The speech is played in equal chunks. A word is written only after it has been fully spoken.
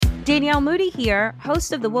Danielle Moody here,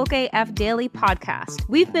 host of the Woke AF Daily podcast.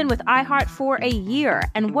 We've been with iHeart for a year,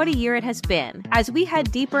 and what a year it has been. As we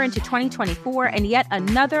head deeper into 2024 and yet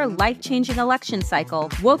another life-changing election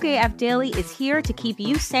cycle, Woke AF Daily is here to keep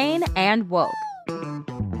you sane and woke.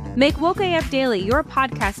 Make Woke AF Daily your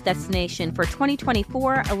podcast destination for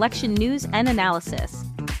 2024 election news and analysis.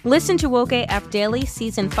 Listen to Woke AF Daily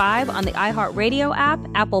Season 5 on the iHeartRadio app,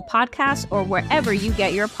 Apple Podcasts, or wherever you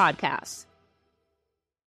get your podcasts.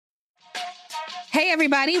 Hey,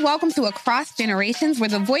 everybody. Welcome to Across Generations, where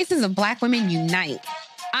the voices of Black women unite.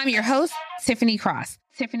 I'm your host, Tiffany Cross.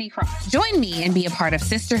 Join me and be a part of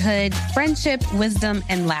sisterhood, friendship, wisdom,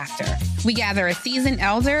 and laughter. We gather a seasoned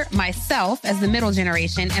elder, myself as the middle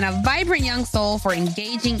generation, and a vibrant young soul for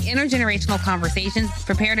engaging intergenerational conversations,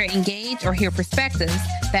 prepare to engage or hear perspectives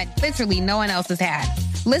that literally no one else has had.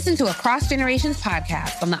 Listen to Across Generations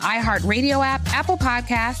podcast on the iHeartRadio app, Apple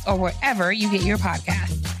Podcasts, or wherever you get your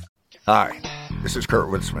podcasts. Hi, this is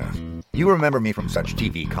Kurtwood Smith. You remember me from such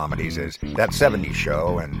TV comedies as That 70s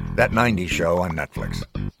Show and That 90s Show on Netflix.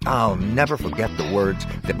 I'll never forget the words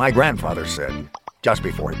that my grandfather said just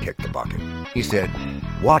before he kicked the bucket. He said,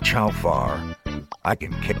 "Watch how far I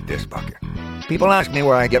can kick this bucket." People ask me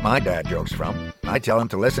where I get my dad jokes from. I tell them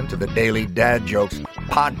to listen to the Daily Dad Jokes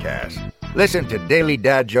podcast. Listen to Daily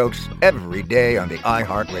Dad Jokes every day on the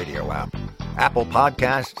iHeartRadio app, Apple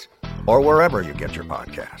Podcasts, or wherever you get your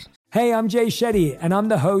podcasts. Hey, I'm Jay Shetty, and I'm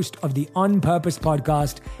the host of the On Purpose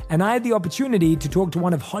podcast, and I had the opportunity to talk to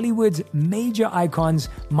one of Hollywood's major icons,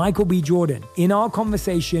 Michael B. Jordan. In our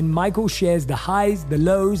conversation, Michael shares the highs, the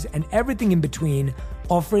lows, and everything in between,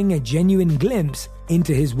 offering a genuine glimpse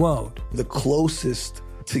into his world. The closest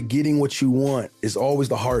to getting what you want is always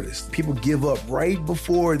the hardest. People give up right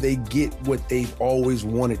before they get what they've always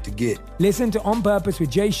wanted to get. Listen to On Purpose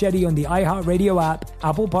with Jay Shetty on the iHeartRadio app,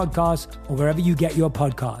 Apple Podcasts, or wherever you get your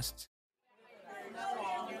podcasts.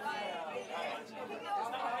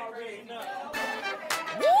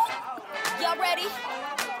 Y'all ready?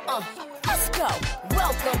 Let's go.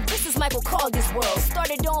 Welcome, this is Michael Colliers' world.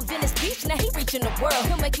 Started on Venice Beach, now he reaching the world.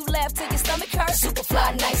 He'll make you laugh till your stomach hurts. Super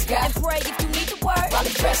fly, nice guy. And pray if you need the word. While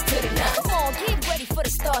he dressed to the nines. Come on, get ready for the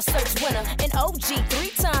Star Search winner. An OG 3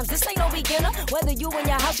 times, this ain't no beginner. Whether you in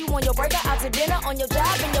your house, you on your burger, out to dinner, on your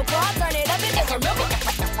job, in your car, turn it up and just remember.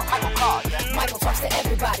 Michael Colliers. Michael talks to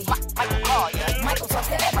everybody. Michael Colliers. Michael talks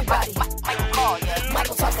to everybody. Michael Colliers.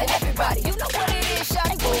 Michael talks to everybody. You know what it is,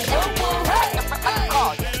 shawty. Woo, woo, woo, hey. Michael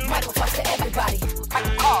Colliers. Michael talks to everybody.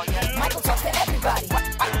 Michael Colliers. Michael talks to everybody.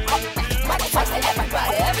 Michael talks to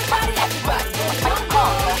everybody. Everybody. Michael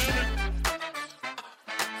Colliers.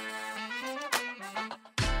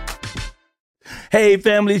 Hey,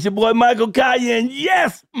 family, it's your boy Michael Collier, and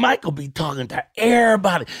yes, Michael be talking to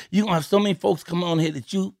everybody. You're going to have so many folks come on here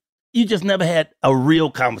that you just never had a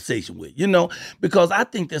real conversation with, you know, because I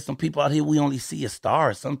think there's some people out here we only see as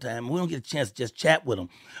stars sometimes. We don't get a chance to just chat with them.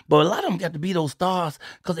 But a lot of them got to be those stars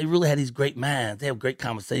because they really had these great minds. They have great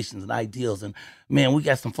conversations and ideals. And, man, we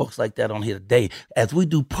got some folks like that on here today as we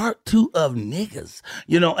do part 2 of Niggas,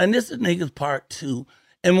 you know, and this is Niggas part 2.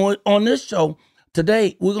 And on this show,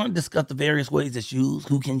 today, we're going to discuss the various ways it's used,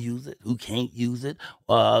 who can use it, who can't use it,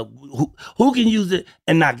 who can use it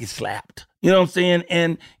and not get slapped. You know what I'm saying?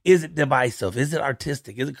 And is it divisive? Is it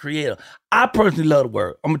artistic? Is it creative? I personally love the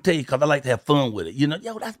word. I'm going to tell you because I like to have fun with it. You know,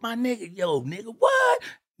 yo, that's my nigga. Yo, nigga, what?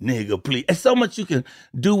 Nigga, please. There's so much you can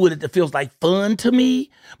do with it that feels like fun to me,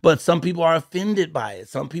 but some people are offended by it.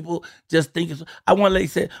 Some people just think it's... I want to lady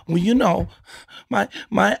say, well, you know,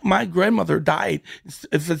 my grandmother died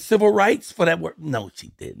for civil rights for that word. No,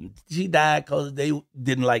 she didn't. She died because they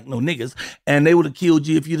didn't like no niggas, and they would have killed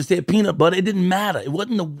you if you'd have said peanut butter. It didn't matter. It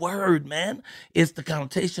wasn't the word, man. It's the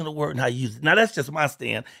connotation of the word and how you use it. Now, that's just my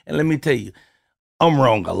stand, and let me tell you, I'm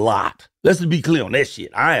wrong a lot. Let's just be clear on that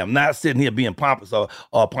shit. I am not sitting here being pompous or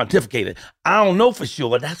pontificating. I don't know for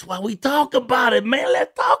sure. That's why we talk about it, man.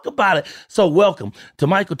 Let's talk about it. So welcome to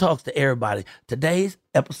Michael Talks to Everybody. Today's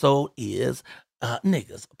episode is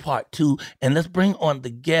Niggas Part 2. And let's bring on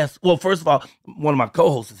the guest. Well, first of all, one of my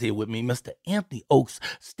co-hosts is here with me, Mr. Anthony Oakes,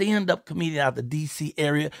 stand-up comedian out of the D.C.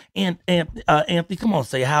 area. And Anthony, come on,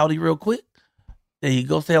 say howdy real quick. There you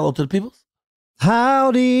go. Say hello to the people.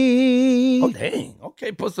 Howdy. Oh, dang.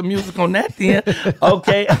 Okay, put some music on that then.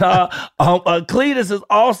 Okay. Cletus is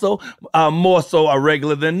also more so a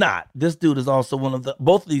regular than not. This dude is also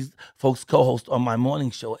both of these folks co-host on my morning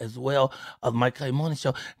show as well, my morning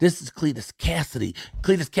show. This is Cletus Cassidy.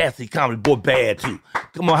 Cletus Cassidy, comedy boy, bad too.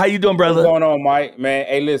 Come on, how you doing, brother? What's going on, Mike? Man,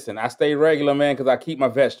 hey, listen, I stay regular, man, because I keep my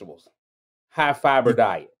vegetables. High fiber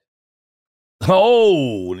diet.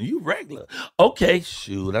 Oh, you regular. Okay,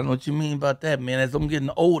 shoot. I know what you mean about that, man. As I'm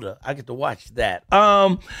getting older, I get to watch that.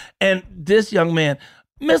 And this young man,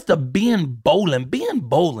 Mr. Ben Bowlin. Ben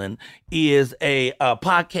Bowlin is a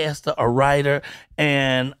podcaster, a writer,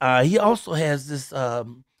 and he also has this,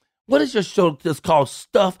 what is your show that's called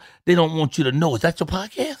Stuff They Don't Want You to Know? Is that your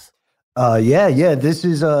podcast? Yeah. This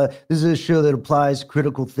is a show that applies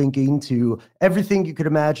critical thinking to everything you could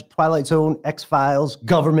imagine. Twilight Zone, X-Files,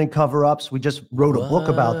 government cover-ups. We just wrote a book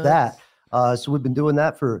about that. So we've been doing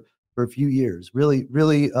that for a few years. Really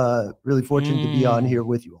fortunate to be on here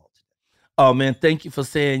with you all. Oh, man, thank you for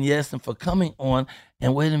saying yes and for coming on.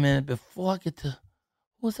 And wait a minute, before I get to,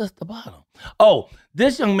 what's at the bottom? Oh,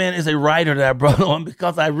 this young man is a writer that I brought on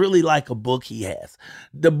because I really like a book he has.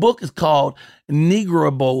 The book is called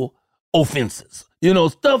Negroable Offenses. You know,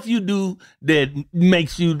 stuff you do that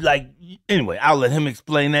makes you like, anyway, I'll let him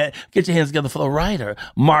explain that. Get your hands together for the writer,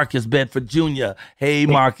 Marcus Bedford Jr. Hey,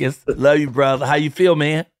 Marcus. Love you, brother. How you feel,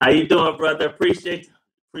 man? How you doing, brother? Appreciate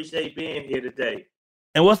being here today.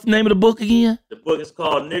 And what's the name of the book again? The book is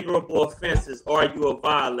called Negroable Offenses. Are You a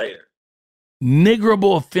Violator?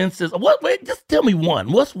 Negroable offenses. Wait, just tell me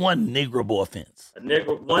one. What's one negroable offense?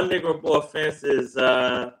 One negroable offense is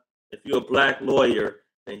if you're a black lawyer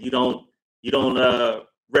and you don't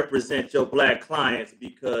represent your black clients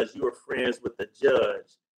because you are friends with the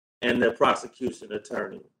judge and the prosecution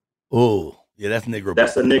attorney. Oh, yeah, that's negroable.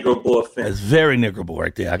 That's a negroable offense. That's very negroable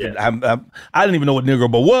right there. I didn't even know what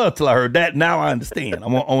negroable was till I heard that. Now I understand.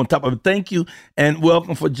 I'm on top of it. Thank you and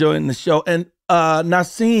welcome for joining the show. And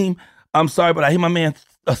Naseem, I'm sorry, but I hear my man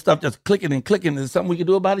stuff just clicking and clicking. Is there something we can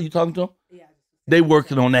do about it? You talking to him? Yeah. They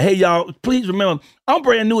working on that. Hey, y'all, please remember, I'm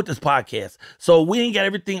brand new at this podcast, so we ain't got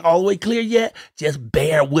everything all the way clear yet. Just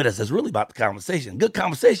bear with us. It's really about the conversation. Good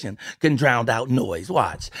conversation can drown out noise.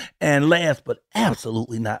 Watch. And last but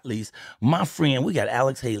absolutely not least, my friend, we got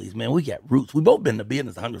Alex Haley's, man. We got roots. We both been in the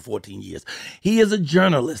business 114 years. He is a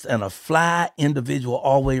journalist and a fly individual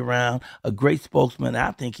all the way around, a great spokesman.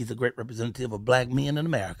 I think he's a great representative of black men in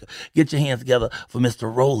America. Get your hands together for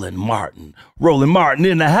Mr. Roland Martin. Roland Martin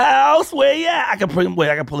in the house. Where you at? I can pull him.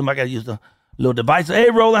 I got to use the little device. Hey,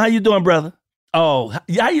 Roland, how you doing, brother? Oh,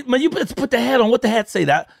 yeah, man, you put the hat on. What the hat say?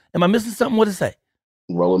 That? Am I missing something? What it say?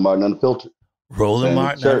 Roland Martin Unfiltered. Roland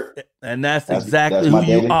Martin. And that's exactly who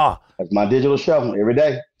you are. That's my digital show every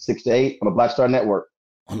day, 6 to 8 on the Black Star Network.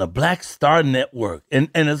 On the Black Star Network. And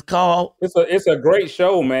it's called... It's a great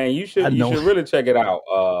show, man. You should really check it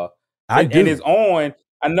out. And it's on...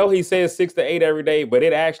 I know he says 6 to 8 every day, but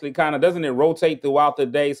it actually kind of doesn't it rotate throughout the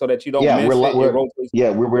day so that you don't miss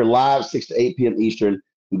it. We're live 6 to 8 p.m. Eastern,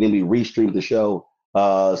 and then we restream the show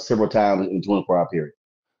several times in 24-hour period.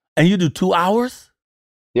 And you do 2 hours?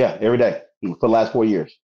 Yeah, every day for the last 4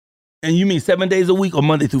 years. And you mean 7 days a week or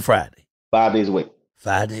Monday through Friday? 5 days a week.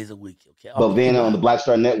 5 days a week. Okay. But then on the Black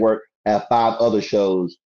Star Network, I have 5 other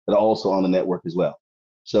shows that are also on the network as well.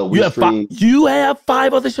 So we you have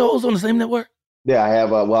 5 other shows on the same network? Yeah, I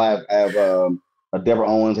have. I have Deborah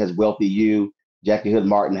Owens has Wealthy You. Jackie Hood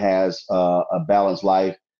Martin has A Balanced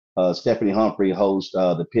Life. Stephanie Humphrey hosts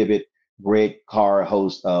The Pivot. Greg Carr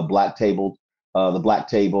hosts Black Table. The Black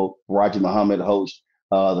Table. Raji Muhammad hosts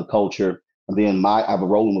The Culture. And then I have a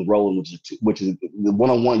Roland with Roland, which is the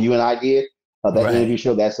one-on-one you and I did. That interview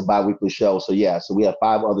show. That's a bi-weekly show. So so we have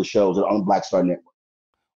 5 other shows that are on the Black Star Network.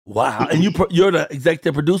 Wow, and you're the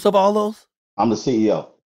executive producer of all those? I'm the CEO.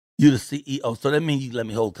 You're the CEO, so that means you let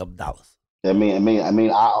me hold a couple dollars. I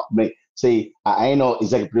mean, see, I ain't no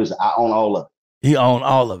executive producer. I own all of it. He own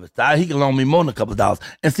all of it. He can loan me more than a couple dollars.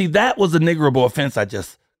 And see, that was a niggerable offense I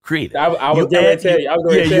just created. I was going to tell you.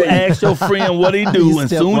 You ask your friend what he do, and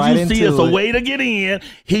soon as you see it's a way to get in,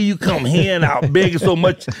 here you come, hand out begging so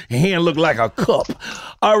much, hand look like a cup.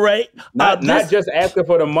 All right. Not just asking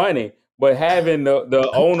for the money, but having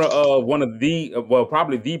the owner of one of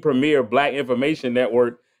probably the premier black information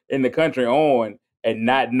network in the country on and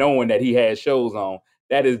not knowing that he has shows on,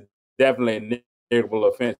 that is definitely a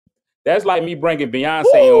niggerable offense. That's like me bringing Beyonce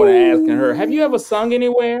on and asking her, have you ever sung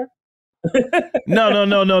anywhere? No.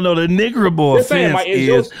 The niggerable offense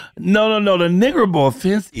is The niggerable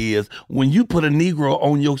offense is when you put a Negro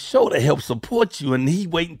on your show to help support you, and he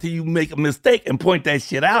wait until you make a mistake and point that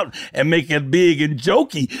shit out and make it big and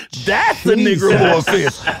jokey. That's a niggerable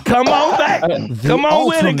offense. Come on back. Come on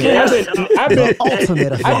with it, kid. I've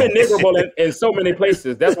been niggerable in so many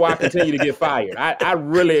places. That's why I continue to get fired. I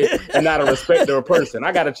really am not a respectable person.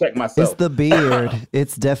 I got to check myself. It's the beard.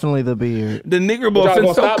 It's definitely the beard. The niggerable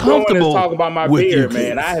offense is so comfortable. Talk about my beard,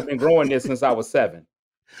 man. I have been growing this since I was 7.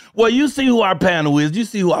 Well, you see who our panel is. You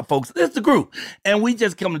see who our folks. It's the group, and we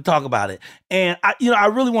just come to talk about it. And I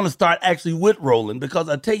really want to start actually with Roland, because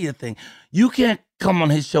I'll tell you the thing: you can't come on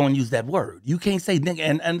his show and use that word. You can't say nigga.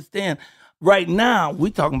 And understand, right now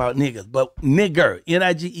we talking about niggas, but nigger,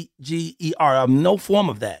 Niger, no form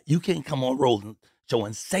of that. You can't come on Roland show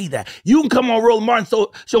and say that. You can come on Roland Martin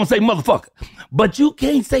show and say motherfucker, but you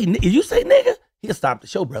can't say. If you say nigga, he'll stop the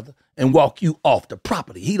show, brother, and walk you off the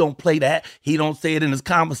property. He don't play that. He don't say it in his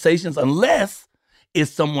conversations unless it's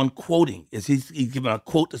someone quoting. He's giving a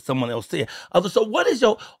quote that someone else said. So what is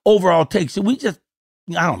your overall take? Should we just,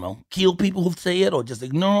 I don't know, kill people who say it or just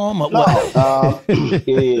ignore them? Or what? It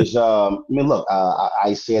is. Look,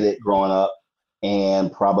 I said it growing up,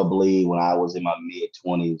 and probably when I was in my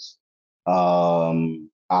mid-20s,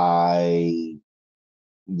 I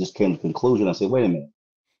just came to the conclusion. I said, wait a minute.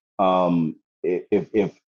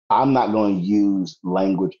 If I'm not going to use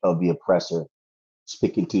language of the oppressor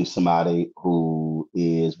speaking to somebody who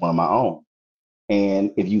is one of my own,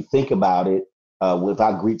 and if you think about it, if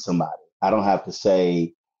I greet somebody, I don't have to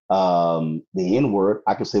say the N-word.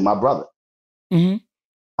 I can say my brother. Mm-hmm.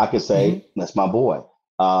 I can say that's my boy.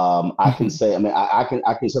 I can say, I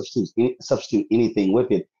can substitute anything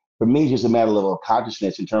with it. For me, it's just a matter of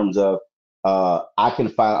consciousness in terms of I can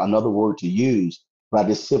find another word to use, but I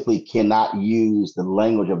just simply cannot use the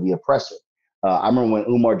language of the oppressor. I remember when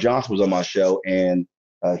Umar Johnson was on my show, and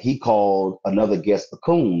he called another guest a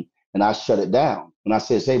coon, and I shut it down. And I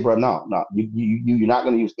said, "Hey, bro, no, you're not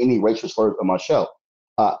going to use any racial slurs on my show.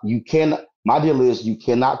 You can. My deal is you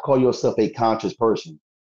cannot call yourself a conscious person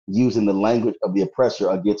using the language of the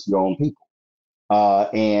oppressor against your own people.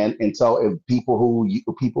 And so if people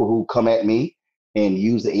who come at me and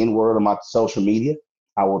use the N-word on my social media,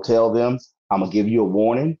 I will tell them, I'm gonna give you a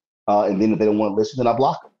warning, and then if they don't want to listen, then I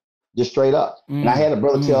block them, just straight up. And I had a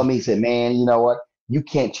brother tell me, he said, "Man, you know what? You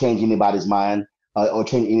can't change anybody's mind or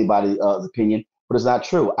change anybody's opinion." But it's not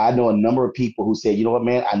true. I know a number of people who said, "You know what,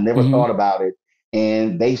 man? I never thought about it,"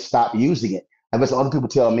 and they stopped using it. I've had other people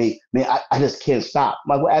tell me, "Man, I just can't stop." I'm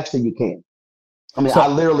like, well, actually, you can. I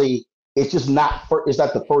literally, it's just not. It's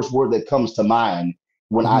not the first word that comes to mind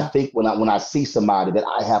when I think when I see somebody that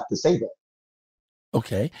I have to say that.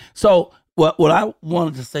 Okay, so what I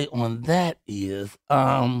wanted to say on that is,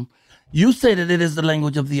 you say that it is the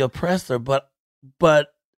language of the oppressor, but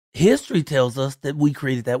history tells us that we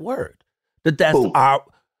created that word. That's our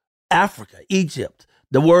Africa, Egypt.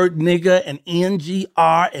 The word nigger and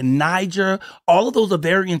NGR and Niger, all of those are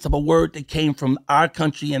variants of a word that came from our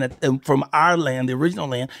country and from our land, the original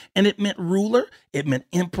land, and it meant ruler, it meant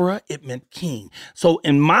emperor, it meant king. So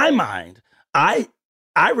in my mind, I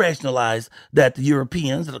rationalize that the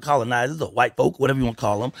Europeans, or the colonizers, or white folk, whatever you want to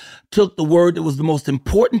call them, took the word that was the most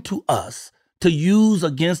important to us to use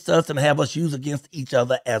against us and have us use against each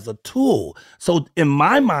other as a tool. So in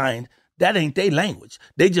my mind, that ain't their language.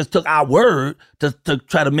 They just took our word to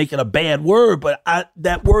try to make it a bad word. But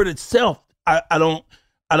that word itself, I don't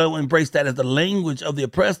embrace that as the language of the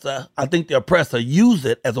oppressor. I think the oppressor used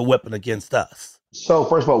it as a weapon against us. So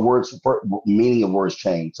first of all, meaning of words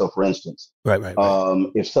change. So for instance, right.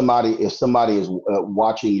 If somebody is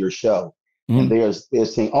watching your show and they're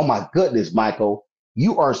saying, "Oh my goodness, Michael,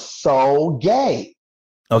 you are so gay."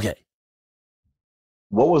 Okay.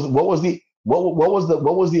 What was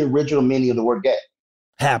the original meaning of the word gay?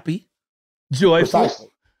 Happy, joyful. Precisely.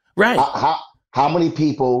 Right. How many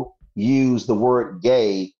people use the word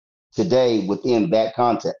gay today within that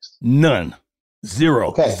context? None. Zero.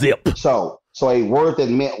 Okay. Zip. So a word that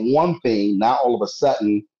meant one thing, now all of a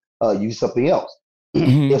sudden use something else.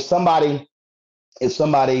 If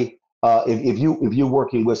you're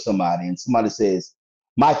working with somebody and somebody says,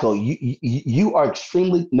 "Michael, you are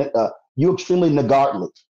extremely niggardly."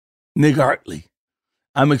 Niggardly.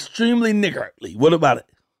 I'm extremely niggardly. What about it?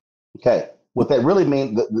 Okay. What that really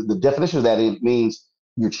means, the definition of that, it means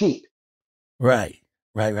you're cheap. Right.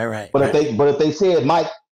 But if they said,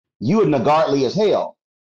 "Mike, you are niggardly as hell,"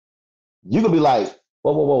 you could be like,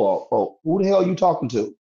 whoa, who the hell are you talking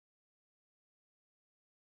to?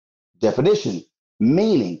 Definition,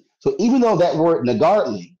 meaning. So even though that word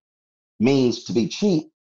niggardly means to be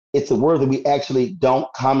cheap, it's a word that we actually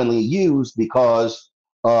don't commonly use because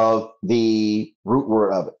of the root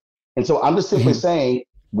word of it. And so I'm just simply saying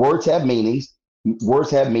words have meanings,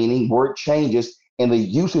 word changes, and the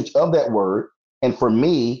usage of that word. And for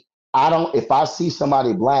me, if I see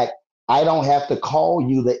somebody black, I don't have to call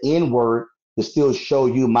you the N-word to still show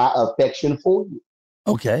you my affection for you.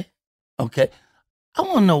 Okay. I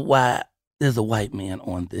want to know why there's a white man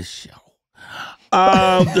on this show.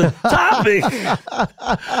 The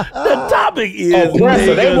topic is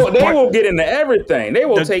they will get into everything. They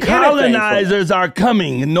will take colonizers are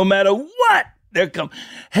coming, and no matter what, they're coming.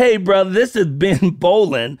 Hey, brother, this has been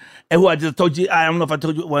Bowlin, and who I just told you. I don't know if I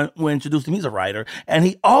told you when introduced him. He's a writer, and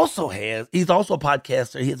he's also a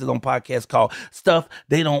podcaster. He has his own podcast called Stuff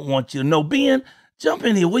They Don't Want You to Know. Ben, jump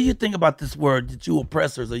in here. What do you think about this word that you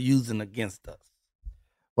oppressors are using against us?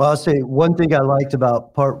 Well, I'll say one thing I liked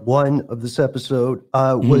about part 1 of this episode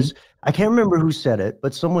was, I can't remember who said it,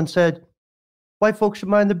 but someone said, white folks should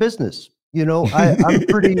mind their business. You know, I'm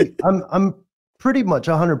pretty much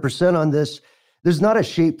 100% on this. There's not a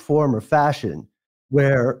shape, form, or fashion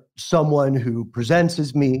where someone who presents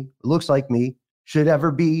as me, looks like me, should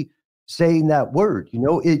ever be saying that word. You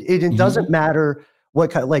know, it doesn't matter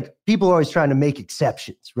what kind, like people are always trying to make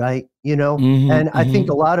exceptions, right? You know, and I think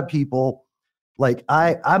a lot of people, like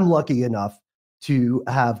I'm lucky enough to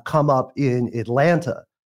have come up in Atlanta.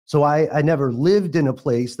 So I never lived in a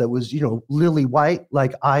place that was, you know, lily white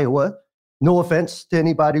like Iowa. No offense to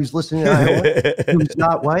anybody who's listening to Iowa who's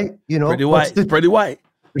not white, you know. Pretty white.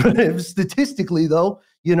 Statistically though,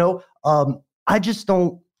 you know, I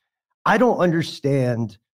don't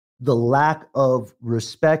understand the lack of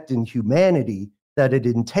respect and humanity that it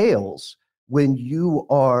entails when you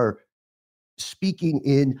are speaking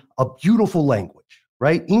in a beautiful language,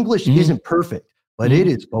 right? English isn't perfect, but it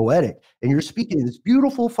is poetic. And you're speaking this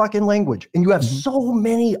beautiful fucking language. And you have so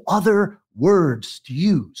many other words to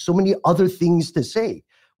use, so many other things to say.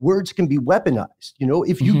 Words can be weaponized. You know,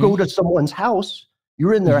 if you go to someone's house,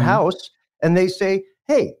 you're in their house, and they say,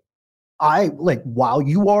 hey, while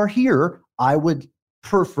you are here, I would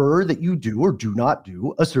prefer that you do or do not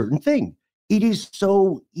do a certain thing. It is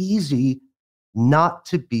so easy not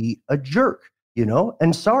to be a jerk, you know?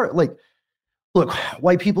 And sorry, like, look,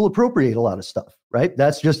 white people appropriate a lot of stuff, right?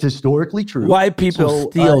 That's just historically true. White people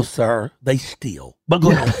steal, sir. They steal. But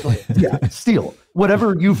go ahead. Yeah, steal.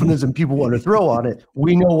 Whatever euphemism people want to throw on it,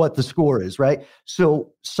 we know what the score is, right?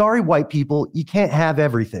 So sorry, white people, you can't have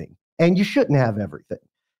everything, and you shouldn't have everything.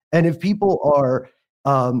 And if people are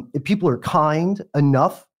kind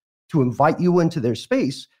enough to invite you into their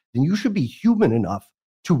space, then you should be human enough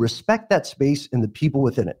to respect that space and the people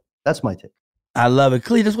within it. That's my take. I love it.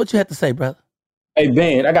 Cletus, what you have to say, brother? Hey,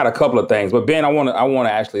 Ben, I got a couple of things, but Ben, I want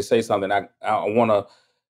to actually say something. I want to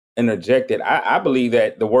interject it. I believe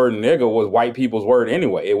that the word nigger was white people's word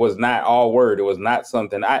anyway. It was not all word. It was not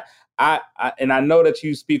something. And I know that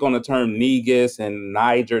you speak on the term negus and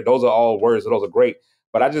Niger. Those are all words. Those are great.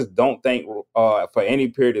 But I just don't think for any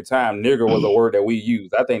period of time, nigger was a word that we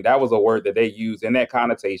used. I think that was a word that they used in that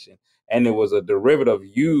connotation. And it was a derivative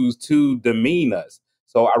used to demean us.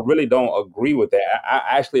 So I really don't agree with that. I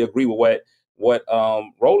actually agree with what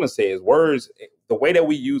Roland says. Words, the way that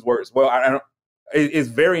we use words, it's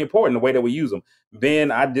very important the way that we use them.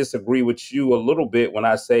 Ben, I disagree with you a little bit when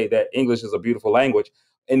I say that English is a beautiful language.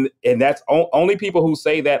 And that's only people who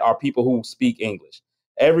say that are people who speak English.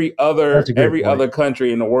 Every other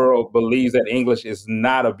country in the world believes that English is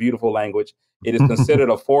not a beautiful language. It is considered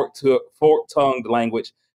a fork-tongued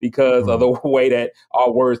language because of the way that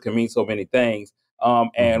our words can mean so many things.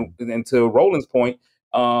 And to Roland's point,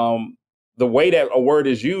 the way that a word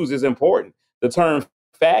is used is important. The term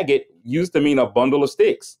faggot used to mean a bundle of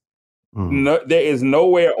sticks. No, there is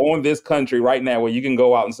nowhere on this country right now where you can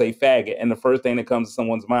go out and say faggot, and the first thing that comes to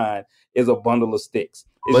someone's mind is a bundle of sticks.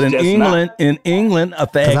 But in England, a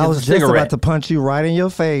fag is a cigarette. I was just about to punch you right in your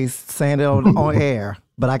face, saying it on air,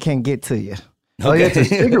 but I can't get to you. Oh, yeah, it's a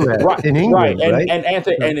cigarette right, in England, right? And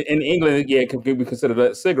Anthony, and in England, yeah, it can be considered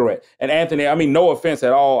a cigarette. And Anthony, I mean, no offense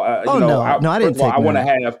at all. I didn't take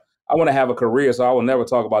that. I want to have a career, so I will never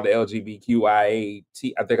talk about the LGBTQIA.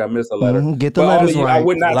 I think I missed a letter. Get the letters right. I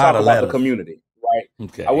would not talk about the community, right?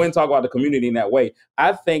 Okay. I wouldn't talk about the community in that way.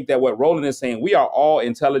 I think that what Roland is saying, we are all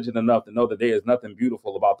intelligent enough to know that there is nothing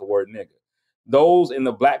beautiful about the word nigger. Those in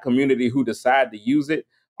the black community who decide to use it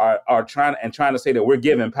are trying to say that we're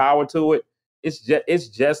giving power to it. It's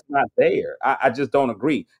just not there. I just don't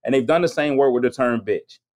agree. And they've done the same word with the term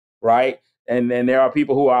bitch, right? And then there are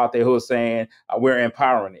people who are out there who are saying we're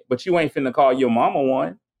empowering it, but you ain't finna call your mama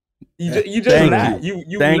one. You just not. You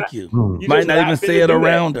might not even say it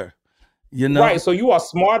around her. You know, right? So you are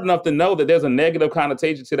smart enough to know that there's a negative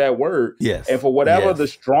connotation to that word. Yes. And for whatever the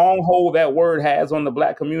stronghold that word has on the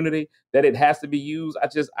black community, that it has to be used.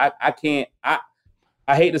 I can't. I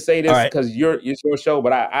hate to say this because it's your show,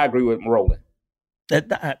 but I agree with Roland.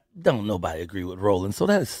 Don't nobody agree with Roland, so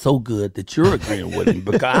that is so good that you're agreeing with him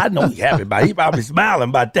because I know he's happy about it. He probably smiling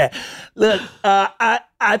about that. Look,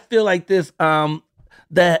 I feel like this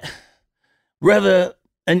that whether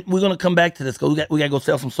and we're going to come back to this because we got to go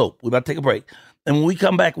sell some soap. We're about to take a break. And when we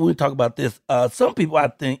come back, we'll talk about this. Some people,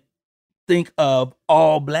 I think of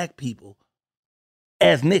all black people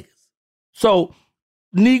as niggas. So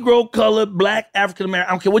Negro, colored, black, African American,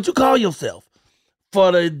 I don't care what you call yourself.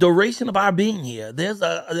 For the duration of our being here, there's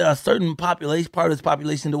a certain population, part of this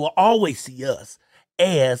population that will always see us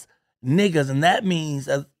as niggas, and that means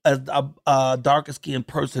as a darker skinned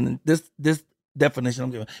person. And this definition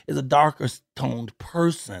I'm giving is a darker toned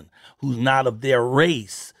person who's not of their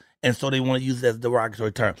race, and so they want to use it as a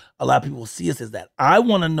derogatory term. A lot of people see us as that. I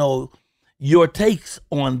want to know your takes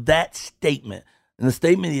on that statement. And the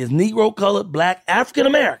statement is Negro, colored, black, African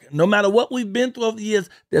American. No matter what we've been through over the years,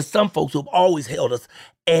 there's some folks who have always held us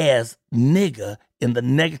as nigga in the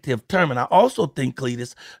negative term. And I also think,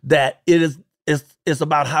 Cletus, that it's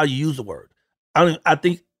about how you use the word. I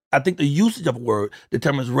think the usage of a word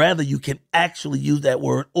determines whether you can actually use that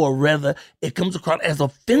word or whether it comes across as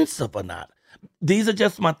offensive or not. These are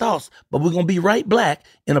just my thoughts, but we're going to be right back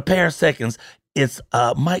in a pair of seconds. It's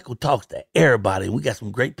Michael Talks to Everybody. We got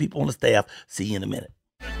some great people on the staff. See you in a minute.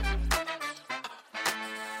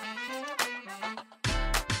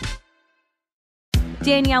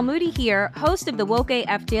 Danielle Moody here, host of the Woke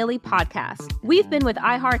AF Daily podcast. We've been with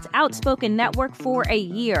iHeart's Outspoken Network for a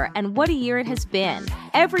year, and what a year it has been.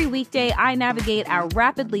 Every weekday, I navigate our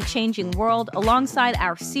rapidly changing world alongside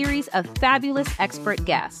our series of fabulous expert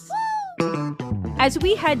guests. As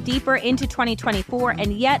we head deeper into 2024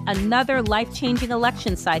 and yet another life-changing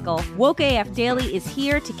election cycle, Woke AF Daily is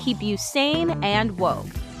here to keep you sane and woke.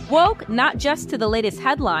 Woke not just to the latest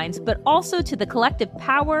headlines, but also to the collective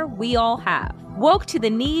power we all have. Woke to the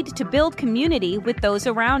need to build community with those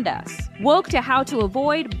around us. Woke to how to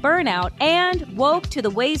avoid burnout, and woke to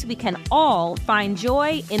the ways we can all find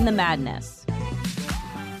joy in the madness.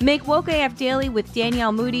 Make Woke AF Daily with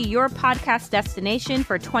Danielle Moody your podcast destination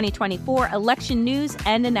for 2024 election news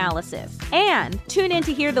and analysis. And tune in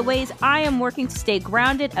to hear the ways I am working to stay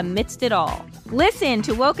grounded amidst it all. Listen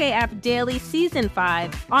to Woke AF Daily Season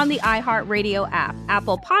 5 on the iHeartRadio app,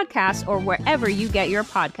 Apple Podcasts, or wherever you get your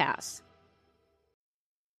podcasts.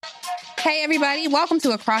 Hey, everybody. Welcome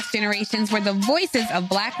to Across Generations, where the voices of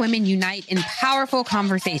Black women unite in powerful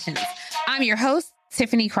conversations. I'm your host,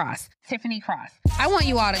 Tiffany Cross. I want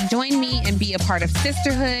you all to join me and be a part of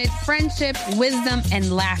sisterhood, friendship, wisdom,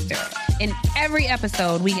 and laughter. In every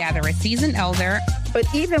episode, we gather a seasoned elder. But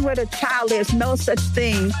even with a child, there's no such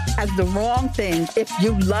thing as the wrong thing if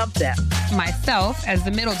you love them. Myself as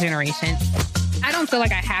the middle generation. I don't feel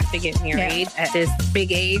like I have to get married at this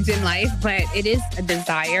big age in life, but it is a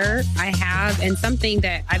desire I have and something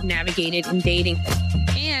that I've navigated in dating.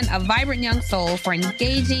 And a vibrant young soul for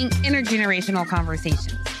engaging intergenerational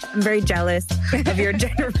conversations. I'm very jealous of your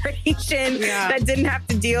generation that didn't have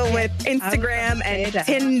to deal with Instagram and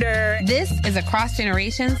Tinder. This is Across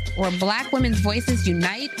Generations, where Black women's voices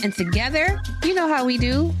unite, and together, you know how we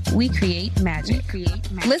do, we create magic.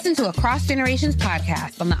 Listen to Across Generations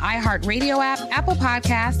podcast on the iHeartRadio app, Apple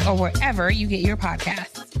Podcasts, or wherever you get your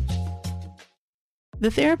podcasts.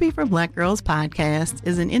 The Therapy for Black Girls podcast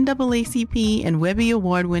is an NAACP and Webby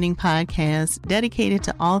Award-winning podcast dedicated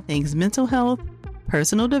to all things mental health,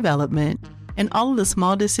 personal development, and all of the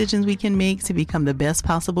small decisions we can make to become the best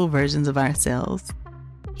possible versions of ourselves.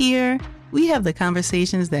 Here, we have the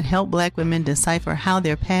conversations that help Black women decipher how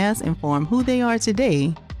their past inform who they are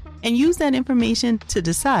today and use that information to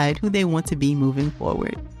decide who they want to be moving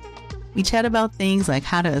forward. We chat about things like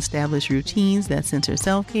how to establish routines that center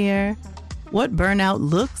self-care, what burnout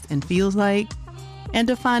looks and feels like, and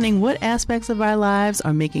defining what aspects of our lives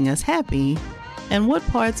are making us happy and what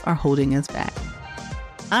parts are holding us back.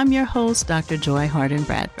 I'm your host, Dr. Joy Harden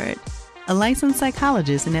Bradford, a licensed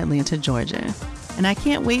psychologist in Atlanta, Georgia, and I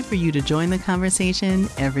can't wait for you to join the conversation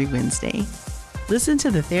every Wednesday. Listen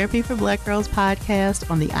to the Therapy for Black Girls podcast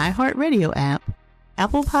on the iHeartRadio app,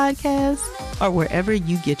 Apple Podcasts, or wherever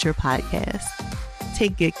you get your podcasts.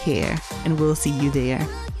 Take good care, and we'll see you there.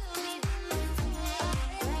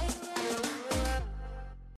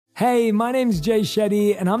 Hey, my name's Jay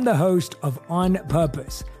Shetty, and I'm the host of On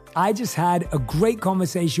Purpose. I just had a great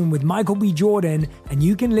conversation with Michael B. Jordan, and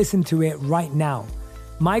you can listen to it right now.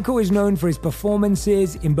 Michael is known for his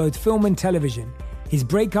performances in both film and television. His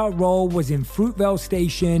breakout role was in Fruitvale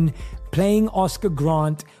Station, playing Oscar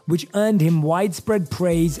Grant, which earned him widespread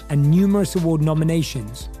praise and numerous award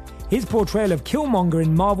nominations. His portrayal of Killmonger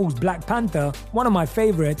in Marvel's Black Panther, one of my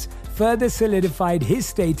favorites, further solidified his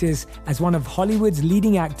status as one of Hollywood's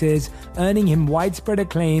leading actors, earning him widespread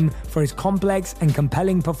acclaim for his complex and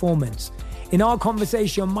compelling performance. In our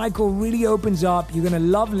conversation, Michael really opens up. You're going to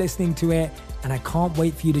love listening to it. and I can't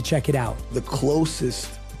wait for you to check it out. The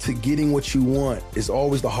closest to getting what you want is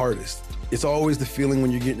always the hardest. It's always the feeling when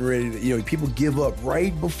you're getting ready to, people give up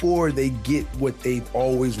right before they get what they've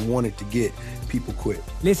always wanted to get. People quit.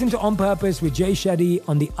 Listen to On Purpose with Jay Shetty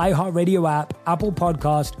on the iHeartRadio app, Apple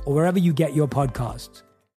Podcast, or wherever you get your podcasts.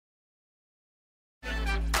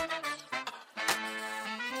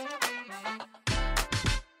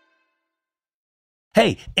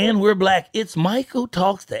 Hey, and we're black. It's Michael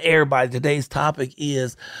Talks to Everybody. Today's topic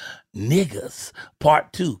is niggas,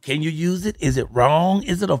 part 2. Can you use it? Is it wrong?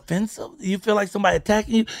 Is it offensive? Do you feel like somebody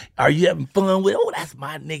attacking you? Are you having fun with, oh, that's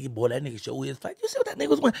my nigga, boy, that nigga sure is fat. You see what that nigga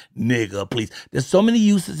was wearing? Nigga, please. There's so many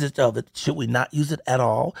uses of it. Should we not use it at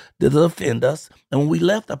all? Does it offend us? And when we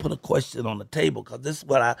left, I put a question on the table because this is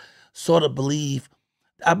what I sort of believe.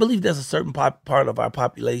 I believe there's a certain part of our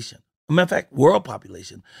population, matter of fact, world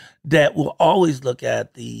population, that will always look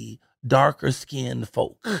at the darker skinned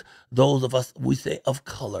folk, those of us, we say, of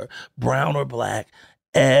color, brown or black,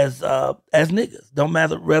 as niggas. Don't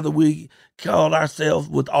matter whether we call ourselves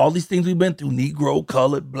with all these things we've been through, Negro,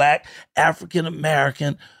 colored, black, African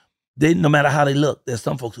American. They, no matter how they look, there's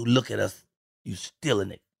some folks who look at us, you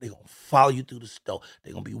stealing it. They're going to follow you through the store.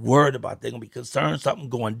 They're going to be worried about it. They're going to be concerned something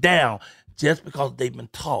going down just because they've been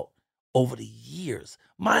taught over the years.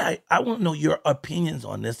 I want to know your opinions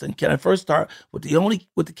on this. And can I first start with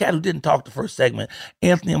the cat who didn't talk the first segment?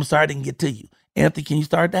 Anthony, I'm sorry I didn't get to you. Anthony, can you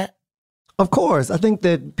start that? Of course. I think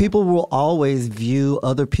that people will always view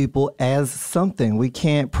other people as something. We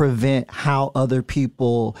can't prevent how other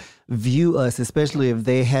people view us, especially if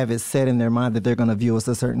they have it set in their mind that they're going to view us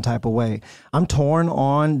a certain type of way. I'm torn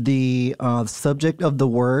on the subject of the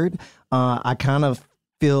word. I kind of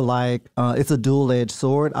feel like it's a dual-edged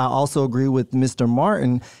sword. I also agree with Mr.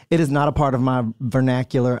 Martin. It is not a part of my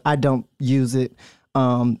vernacular. I don't use it.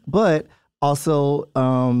 But also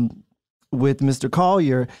with Mr.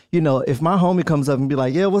 Collier, if my homie comes up and be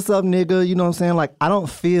like, yeah, what's up, nigga? You know what I'm saying? Like, I don't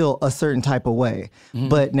feel a certain type of way. Mm-hmm.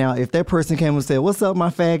 But now if that person came and said, what's up,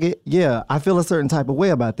 my faggot? Yeah, I feel a certain type of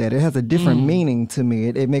way about that. It has a different meaning to me.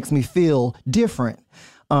 It makes me feel different.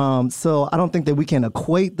 So I don't think that we can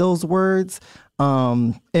equate those words.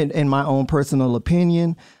 In my own personal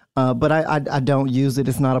opinion, but I don't use it.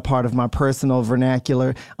 It's not a part of my personal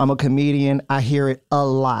vernacular. I'm a comedian. I hear it a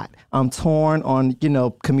lot. I'm torn on,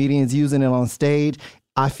 comedians using it on stage.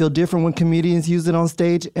 I feel different when comedians use it on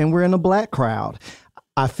stage and we're in a black crowd.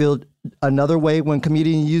 I feel another way when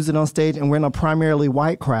comedians use it on stage and we're in a primarily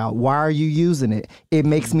white crowd. Why are you using it? It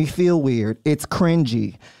makes me feel weird. It's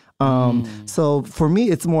cringy. So for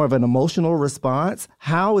me, it's more of an emotional response.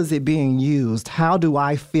 How is it being used? How do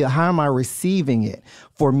I feel? How am I receiving it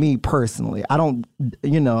for me personally? I don't,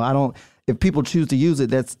 if people choose to use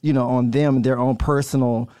it, that's, on them, their own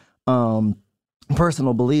personal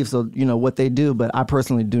beliefs of, what they do. But I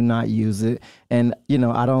personally do not use it. And,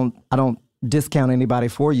 I don't discount anybody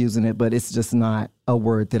for using it, but it's just not a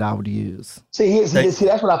word that I would use. See,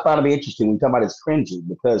 that's what I found to be interesting when you talk about it's cringy,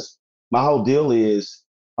 because my whole deal is,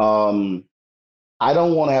 I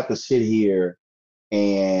don't want to have to sit here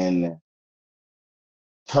and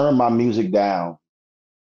turn my music down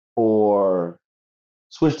or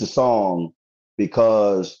switch the song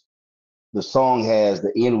because the song has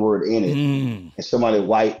the N-word in it and somebody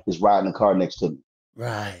white is riding the car next to me.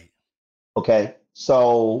 Right. Okay.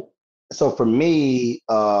 So for me,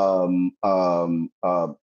 Danelle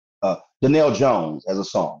Jones has a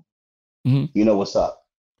song, You Know What's Up,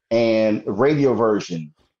 and the radio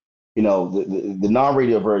version, the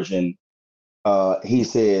non-radio version, he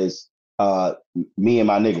says, me and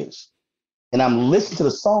my niggas. And I'm listening to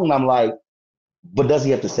the song and I'm like, but does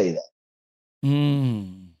he have to say that?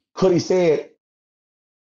 Could he say it,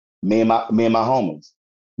 me and my homies,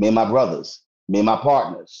 me and my brothers, me and my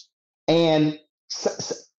partners, and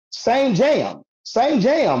same jam, and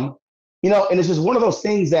it's just one of those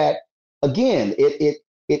things that, again, it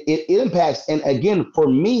impacts. And again, for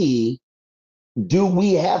me, do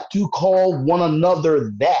we have to call one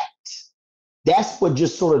another that? That's what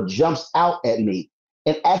just sort of jumps out at me.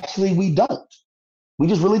 And actually, we don't. We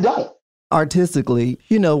just really don't. Artistically,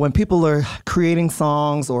 when people are creating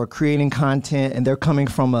songs or creating content and they're coming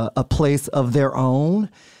from a place of their own,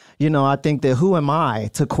 I think that who am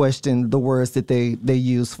I to question the words that they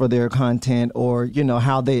use for their content or,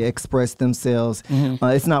 how they express themselves.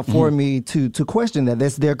 It's not for me to question that.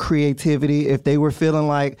 That's their creativity. If they were feeling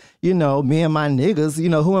like, me and my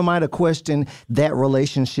niggas, who am I to question that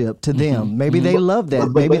relationship to them? Maybe they love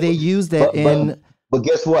that. Maybe they use that But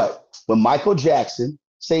guess what? When Michael Jackson,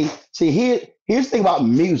 here's the thing about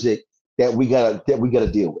music that we gotta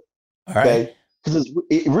deal with. All right. Because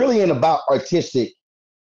it really ain't about artistic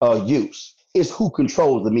use. is who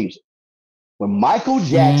controls the music. When Michael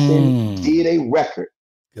Jackson did a record,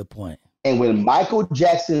 good point. And when Michael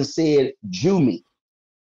Jackson said, "Jew me,"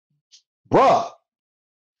 bruh,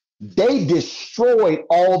 they destroyed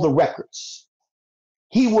all the records.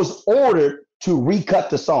 He was ordered to recut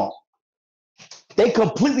the song. They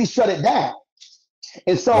completely shut it down.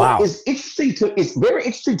 And so it's very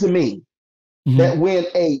interesting to me that when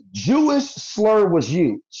a Jewish slur was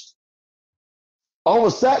used, all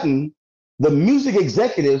of a sudden the music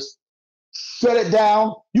executives shut it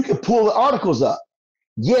down. You can pull the articles up.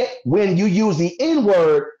 Yet when you use the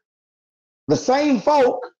N-word, the same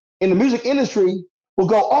folk in the music industry will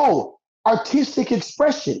go, "Oh, artistic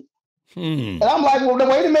expression." And I'm like, well,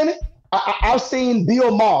 wait a minute. I've seen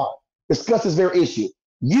Bill Maher discuss this very issue.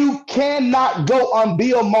 You cannot go on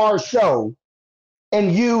Bill Maher's show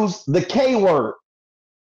and use the K word.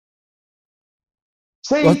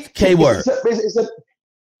 See, what's the K word?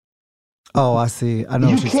 Oh, I see. I know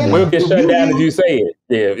what you're saying. We'll get shut down if you say it.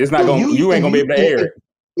 Yeah, it's not going. You ain't gonna be able to air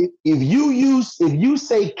it. If you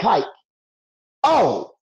say kike,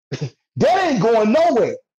 oh, that ain't going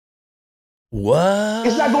nowhere. What?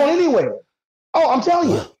 It's not going anywhere. Oh, I'm telling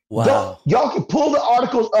you. Wow. Y'all can pull the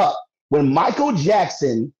articles up. When Michael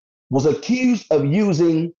Jackson was accused of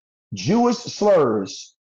using Jewish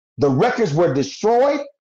slurs, the records were destroyed.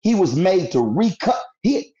 He was made to recut.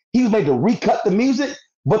 He was made to recut the music,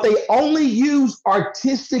 but they only use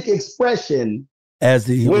artistic expression as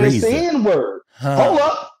the when reason. It's the N-word. Hold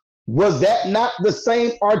up. Was that not the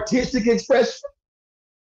same artistic expression?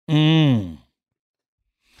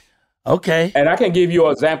 Okay. And I can give you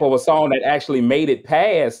an example of a song that actually made it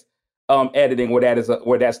past editing where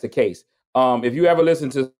that's the case. If you ever listen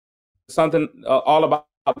to something all about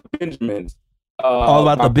Benjamins, all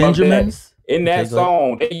about the Benjamins, in that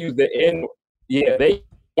song they use the N. Yeah, they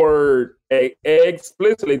word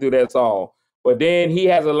explicitly through that song. But then he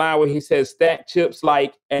has a line where he says "stack chips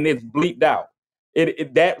like," and it's bleeped out.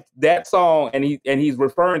 That song, and he's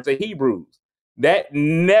referring to Hebrews. That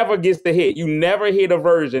never gets the hit. You never hear the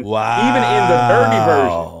version. Wow. Even in the dirty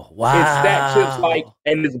version. Wow. It's stack chips like,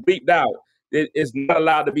 and it's bleeped out. It's not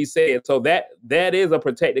allowed to be said. So that is a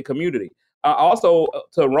protected community. Also,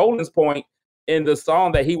 to Roland's point, in the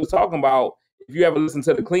song that he was talking about, if you ever listen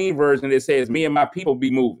to the clean version, it says, "Me and my people be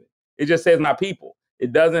moving." It just says "my people."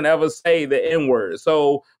 It doesn't ever say the N word.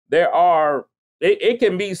 So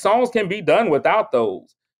songs can be done without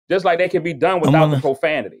those, just like they can be done without the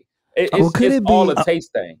profanity. It's all a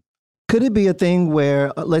taste thing. Could it be a thing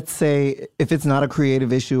where, let's say, if it's not a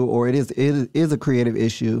creative issue or it is a creative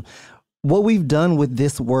issue, what we've done with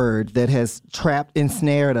this word that has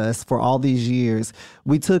ensnared us for all these years,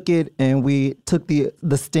 we took it and we took the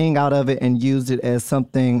sting out of it and used it as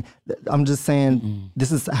something. I'm just saying,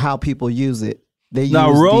 this is how people use it. They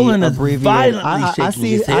now use Roland the is violently shaking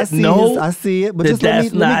his head. I see it. But just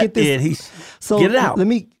let me get this. Get it out.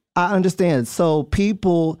 I understand. So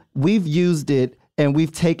we've used it and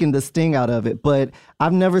we've taken the sting out of it. But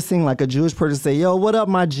I've never seen like a Jewish person say, "Yo, what up,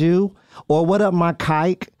 my Jew?" or "What up, my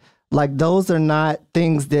kike?" Like those are not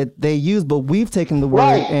things that they use, but we've taken the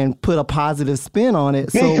word and put a positive spin on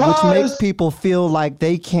it, which makes people feel like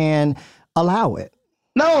they can allow it.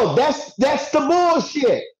 No, that's the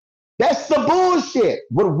bullshit. That's the bullshit.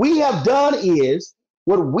 What we have done is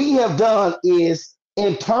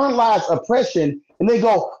internalize oppression, and they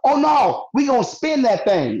go, "Oh no, we gonna spin that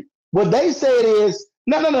thing." What they said is,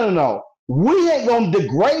 no. We ain't gonna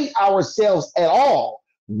degrade ourselves at all.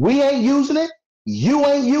 We ain't using it. You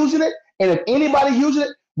ain't using it. And if anybody using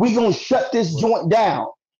it, we gonna shut this joint down.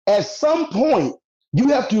 At some point, you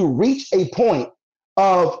have to reach a point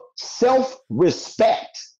of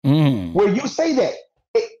self-respect where you say that.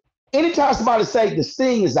 Anytime somebody say the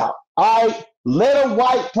sting is out, I let a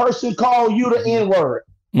white person call you the N-word.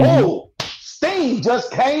 Oh, sting just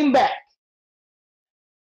came back.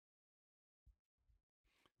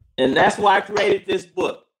 And that's why I created this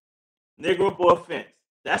book, Negro Boy Offense.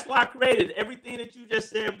 That's why I created everything that you just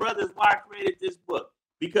said, brother, is why I created this book.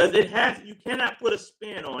 Because you cannot put a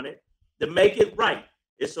spin on it to make it right.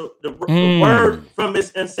 The word from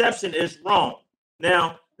its inception is wrong.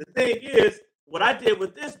 Now, the thing is, what I did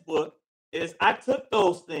with this book is I took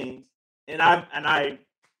those things and I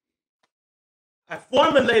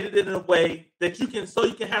formulated it in a way that you can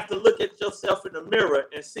have to look at yourself in the mirror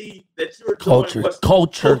and see that you're doing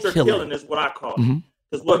culture killing is what I call it.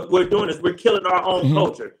 Because what we're doing is we're killing our own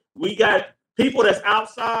culture. We got people that's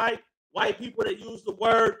outside, white people that use the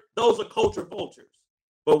word, those are culture vultures.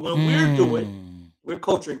 But when we're doing, we're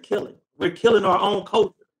culture and killing. We're killing our own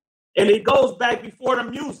culture. And it goes back before the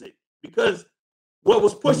music, because what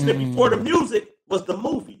was pushing it before the music was the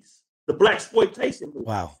movies. the blaxploitation movies.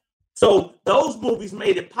 Wow. So those movies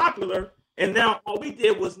made it popular, and now all we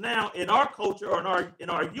did was now in our culture or in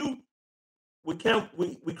our youth,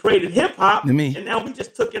 we created hip hop, and now we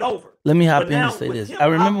just took it over. Let me hop in and say this. I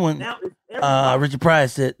remember when Richard Pryor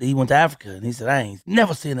said he went to Africa, and he said, I ain't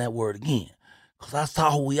never saying that word again, because I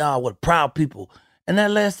saw who we are, what proud people. And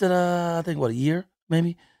that lasted, I think, a year,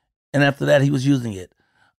 maybe? And after that, he was using it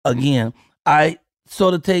again. I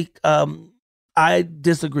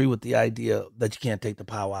disagree with the idea that you can't take the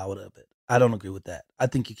power out of it. I don't agree with that. I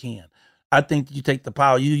think you can. I think you take the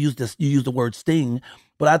power. You use the word sting,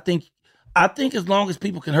 but I think as long as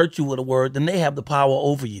people can hurt you with a word, then they have the power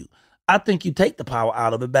over you. I think you take the power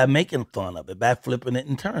out of it by making fun of it, by flipping it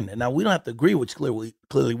and turning it. Now, we don't have to agree, which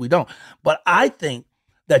clearly we don't. But I think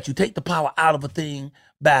that you take the power out of a thing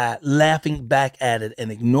by laughing back at it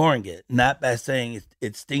and ignoring it, not by saying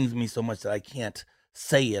it stings me so much that I can't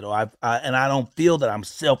say it, or I don't feel that I'm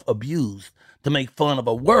self-abused to make fun of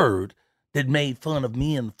a word that made fun of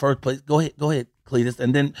me in the first place. Go ahead, Cletus.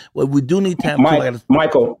 And then we do need time.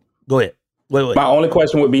 Michael, go ahead. Wait. My only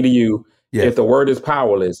question would be to you: if the word is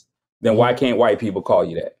powerless, then why can't white people call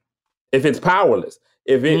you that? If it's powerless,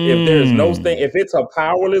 if there's no thing, if it's a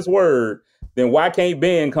powerless word, then why can't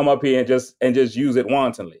Ben come up here and just use it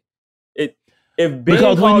wantonly? If Ben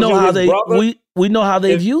because we know how we know how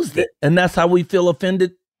they've used it, and that's how we feel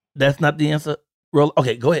offended. That's not the answer.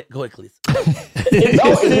 Okay, go ahead, please.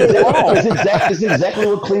 It's exactly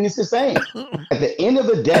what Cletus is saying. At the end of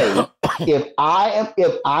the day, if I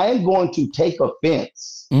am going to take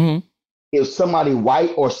offense, if somebody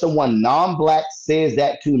white or someone non-black says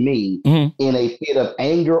that to me in a fit of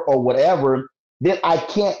anger or whatever, then I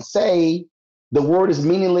can't say the word is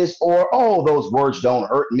meaningless or those words don't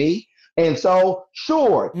hurt me. And so,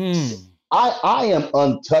 sure, I am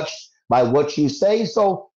untouched by what you say.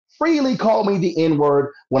 So freely call me the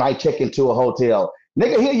N-word when I check into a hotel.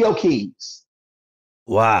 Nigga, here your keys.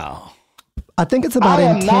 Wow. I think it's about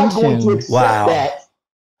intention. I am not going to accept that.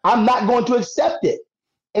 I'm not going to accept it.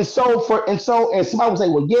 And somebody will say,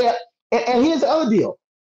 well, yeah. And here's the other deal.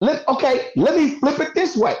 Let me flip it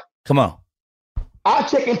this way. Come on. I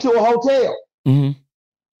check into a hotel.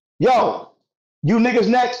 Yo, you niggas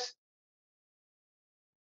next.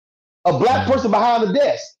 A black person behind the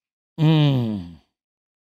desk.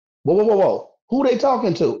 Whoa. Who they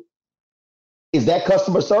talking to? Is that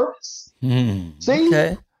customer service? See?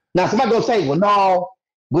 Okay. Now somebody gonna say, well, no,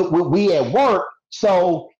 we at work.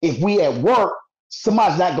 So if we at work,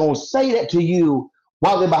 somebody's not gonna say that to you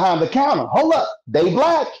while they're behind the counter. Hold up, they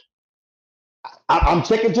black. I'm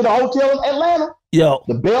checking to the hotel in Atlanta. Yo.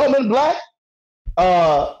 The bellman black.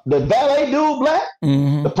 The valet dude black.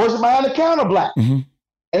 The person behind the counter black.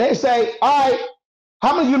 And they say, all right,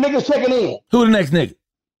 how many of you niggas checking in? Who the next nigga?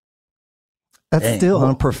 That's still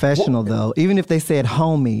unprofessional, though. Even if they said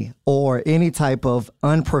homie or any type of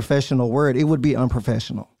unprofessional word, it would be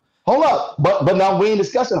unprofessional. Hold up. But now we ain't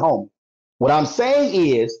discussing homie. What I'm saying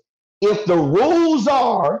is, if the rules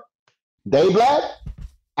are they black,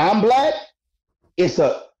 I'm black, we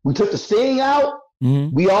took the sting out,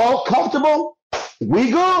 we all comfortable, we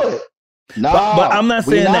good. No, but I'm not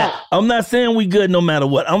saying that. I'm not saying we good no matter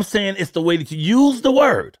what. I'm saying it's the way that you use the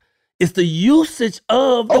word. It's the usage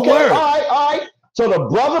of the word. All right. So the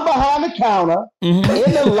brother behind the counter in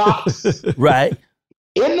the locks, right?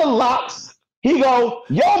 In the locks, he go,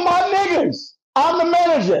 yo, my niggas, I'm the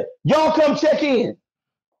manager. Y'all come check in.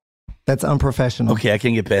 That's unprofessional. Okay, I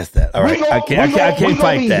can't get past that. All right, I can't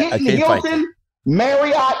fight that. I can't fight that.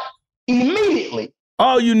 Marriott immediately.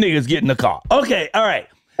 All you niggas get in the car. Okay, all right.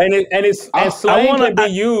 And slang can be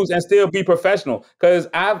used and still be professional. Because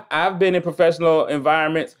I've been in professional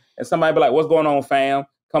environments and somebody be like, what's going on, fam?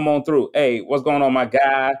 Come on through. Hey, what's going on, my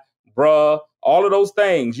guy, bruh? All of those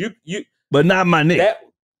things. You but not my nigga.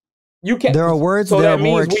 You can't. There are words that are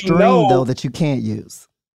more extreme though that you can't use.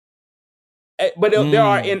 But there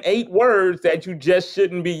are innate words that you just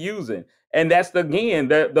shouldn't be using. And that's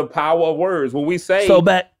the power of words. When we say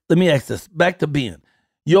let me ask this. Back to Ben.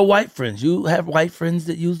 Your white friends, you have white friends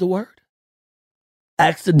that use the word?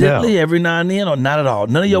 Accidentally every now and then, or not at all?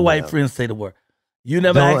 None of your white friends say the word. You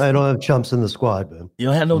never I don't have chumps in the squad, man. You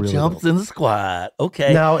don't have no chumps in the squad.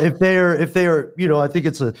 Okay. Now, if they're, I think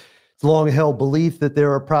it's a long held belief that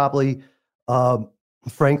there are probably,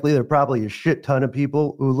 frankly, there are probably a shit ton of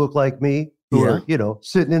people who look like me who are,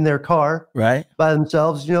 sitting in their car right by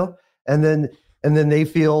themselves, and then they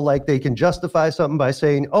feel like they can justify something by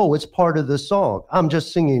saying, oh, it's part of the song. I'm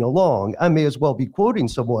just singing along. I may as well be quoting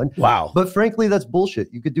someone. Wow. But frankly, that's bullshit.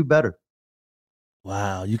 You could do better.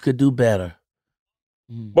 Wow. You could do better.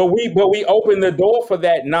 But we open the door for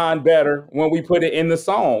that non-better when we put it in the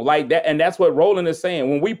song like that. And that's what Roland is saying.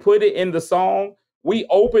 When we put it in the song, we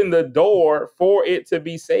open the door for it to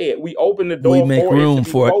be said. We open the door. We make for room it to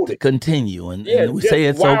be for quoted. it to continue, and we say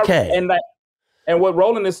it's okay. And what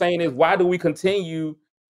Roland is saying is, why do we continue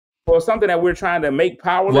for something that we're trying to make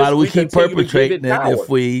powerless? Why do we keep perpetrating it if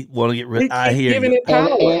we want to get rid? I hear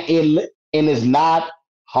you. And it's not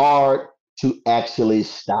hard to actually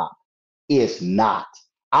stop. It's not.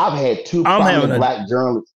 I've had two prominent black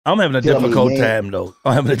journalists. I'm having a difficult time, though.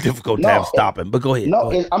 I'm having a difficult time stopping, but go ahead. No,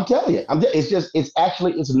 I'm telling you.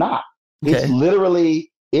 It's not. Okay. It's literally,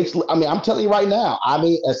 I'm telling you right now. I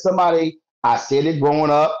mean, as somebody, I said it growing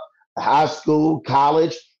up, high school,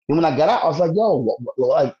 college. And when I got out, I was like, no,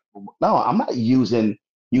 I'm not using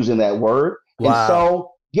that word.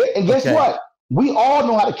 Wow. And guess what? We all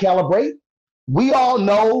know how to calibrate. We all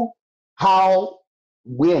know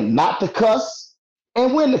when not to cuss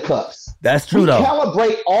and when to cuss. That's true, though. We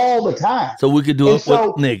calibrate all the time. So we could do it with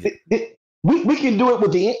nigga. We can do it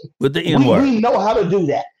with the N-word. We know how to do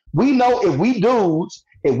that. We know if we dudes,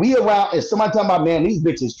 if somebody talking about, man, these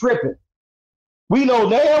bitches tripping, we know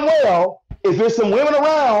damn well if there's some women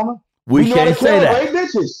around, we can't say that.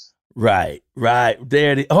 Bitches. Right.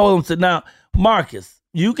 There it is. Hold on. So now, Marcus,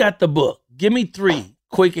 you got the book. Give me 3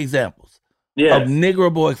 quick examples of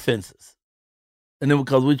niggerable offenses. And then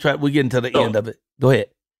because we're getting to the end of it. Go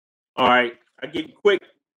ahead. All right. I give you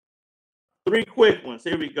 3 quick ones.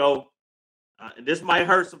 Here we go. This might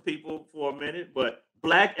hurt some people for a minute, but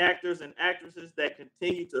black actors and actresses that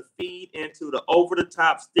continue to feed into the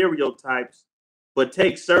over-the-top stereotypes, but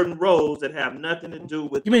take certain roles that have nothing to do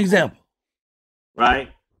with. Give me an example.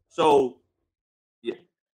 Right. So,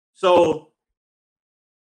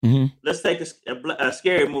 let's take a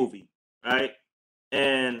scary movie, right?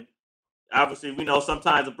 And obviously, we know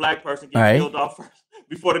sometimes a black person gets killed off first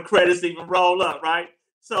before the credits even roll up, right?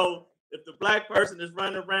 So if the black person is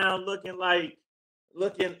running around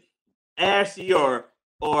looking ashy or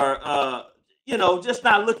just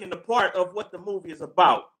not looking the part of what the movie is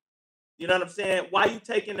about, you know what I'm saying? Why you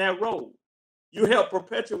taking that role? You help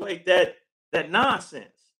perpetuate that nonsense.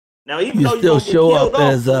 Now, even though you still show up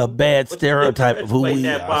as a bad stereotype of who we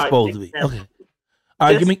are supposed to be. Okay. All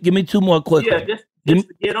right, give me 2 more quick ones. Just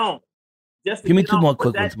to get on. Give me 2 more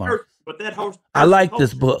quick ones, Mark. But that host. I like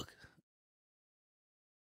this book.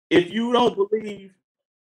 If you don't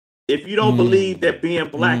believe that being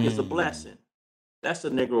black is a blessing, that's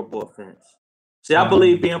a niggerable offense. See, I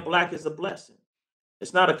believe being black is a blessing.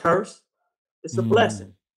 It's not a curse. It's a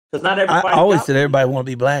blessing. Because not everybody. I always said everybody want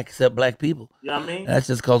to be black except black people. You know what I mean? That's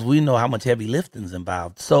just because we know how much heavy lifting is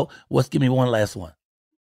involved. So give me one last one.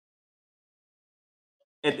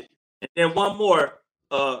 And then one more.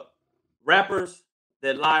 Rappers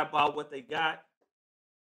that lie about what they got,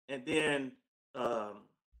 and then try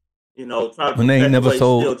to when they ain't never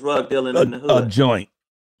sold still drug dealing in the hood. A joint,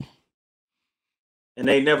 and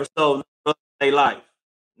they never sold drugs in their life.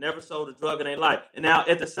 Never sold a drug in their life. And now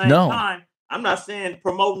at the same time, I'm not saying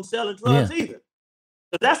promoting selling drugs either,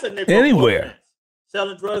 but that's a nigga anywhere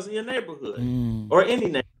selling drugs in your neighborhood or any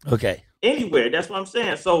neighborhood. Okay, anywhere. That's what I'm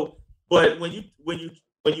saying. So, but when you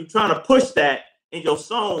trying to push that in your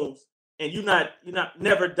songs. And you're not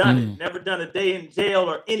never done it, never done a day in jail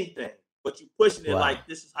or anything, but you pushing it like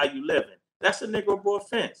this is how you living. That's a niggerable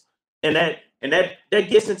offense, and that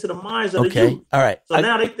gets into the minds of the youth. All right. So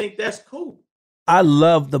now they think that's cool. I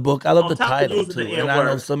love the book. I love the title too, and I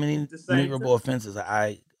know so many niggerable offenses.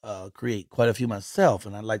 I create quite a few myself,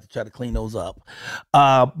 and I'd like to try to clean those up.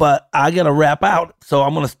 But I gotta wrap out, so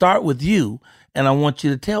I'm gonna start with you. And I want you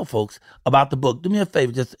to tell folks about the book. Do me a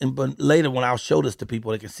favor, but later when I'll show this to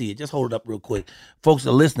people, they can see it. Just hold it up real quick. Folks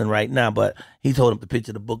are listening right now, but he's holding up the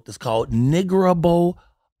picture of the book that's called Niggerable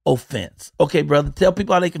Offense. Okay, brother, tell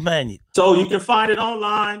people how they can find you. So you can find it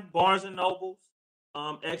online, Barnes & Noble,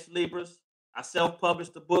 Ex Libris. I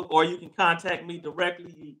self-published the book, or you can contact me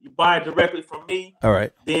directly. You buy it directly from me. All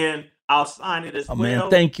right. Then I'll sign it as well. Man,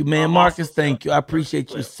 thank you, man. Marcus, thank you. I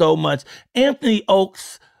appreciate you so much. Anthony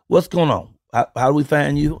Oaks, what's going on? How do we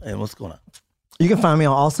find you and what's going on? You can find me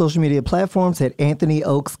on all social media platforms at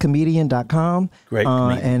anthonyoakscomedian.com. Great.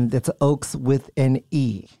 And that's Oaks with an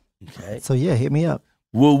E. Okay. So, yeah, hit me up.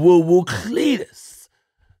 Woo, Cletus.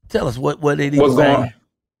 Tell us what they need What's to going find.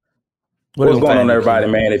 What's going on, everybody,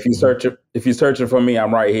 man? If you're searching for me,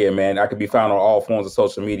 I'm right here, man. I can be found on all forms of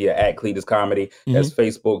social media at Cletus Comedy. That's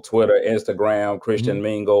Facebook, Twitter, Instagram, Christian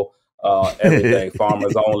Mingle. Everything,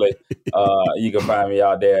 Farmers Only. You can find me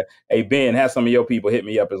out there. Hey, Ben, have some of your people hit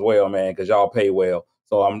me up as well, man, because y'all pay well.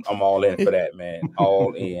 So I'm all in for that, man.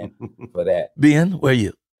 All in for that. Ben, where are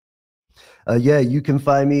you? You can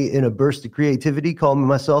find me in a burst of creativity. Call me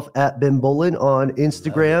myself at Ben Bowlin on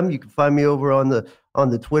Instagram. You can find me over on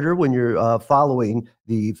the Twitter when you're following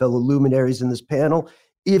the fellow luminaries in this panel.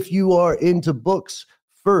 If you are into books,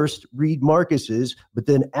 first read Marcus's, but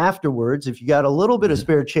then afterwards, if you got a little bit of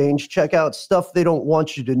spare change, check out Stuff They Don't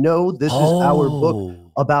Want You to Know. This is our book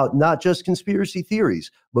about not just conspiracy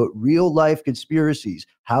theories, but real life conspiracies,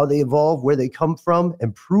 how they evolve, where they come from,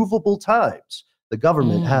 and provable times the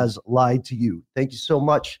government has lied to you. Thank you so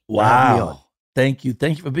much for having me on. Thank you.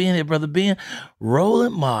 Thank you for being here, Brother Ben.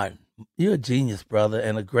 Roland Martin, you're a genius, brother,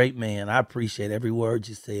 and a great man. I appreciate every word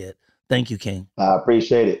you said. Thank you, King. I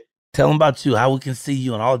appreciate it. Tell them about you, how we can see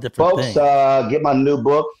you and all the different folks, things. Get my new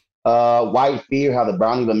book, White Fear, How the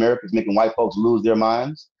Browning of America is Making White Folks Lose Their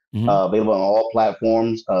Minds. Available on all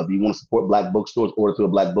platforms. If you want to support Black bookstores, order through a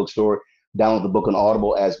Black bookstore. Download the book on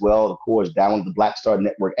Audible as well. Of course, download the Black Star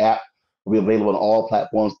Network app. It'll be available on all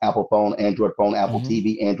platforms: Apple phone, Android phone, Apple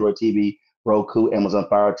TV, Android TV, Roku, Amazon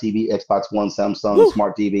Fire TV, Xbox One, Samsung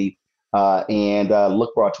Smart TV. And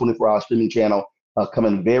look for our 24-hour streaming channel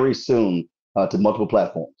coming very soon to multiple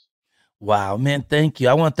platforms. Wow, man, thank you.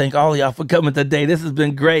 I want to thank all of y'all for coming today. This has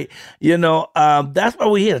been great. That's why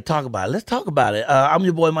we're here to talk about it. Let's talk about it. I'm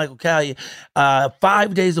your boy, Michael Collier.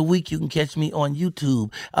 5 days a week, you can catch me on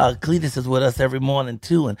YouTube. Cletus is with us every morning,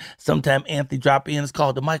 too. And sometime Anthony drop in. It's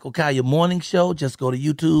called the Michael Collier Morning Show. Just go to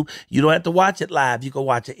YouTube. You don't have to watch it live. You can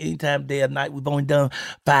watch it anytime, day or night. We've only done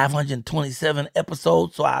 527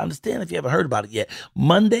 episodes, so I understand if you haven't heard about it yet.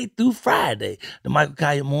 Monday through Friday, the Michael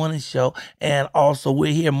Collier Morning Show. And also,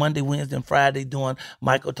 we're here Monday, Wednesday, and Friday doing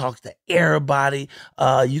Michael Talks to Everybody.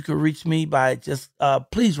 You can reach me by just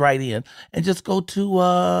please write in and just go to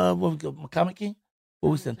Comic King. What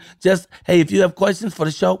we saying? Just hey, if you have questions for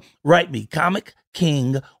the show, write me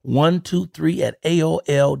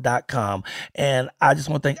comicking123@aol.com. And I just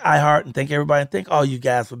want to thank iHeart and thank everybody and thank all you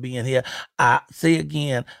guys for being here. I say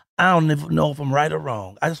again, I don't even know if I'm right or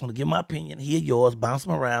wrong. I just want to give my opinion, hear yours, bounce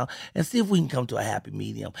them around, and see if we can come to a happy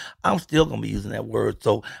medium. I'm still going to be using that word,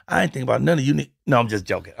 so I ain't thinking about none of you. No, I'm just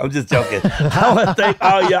joking. I want to thank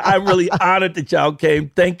all y'all. I'm really honored that y'all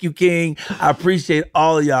came. Thank you, King. I appreciate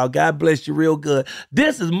all of y'all. God bless you real good.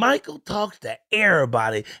 This is Michael Talks to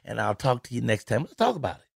Everybody, and I'll talk to you next time. Let's talk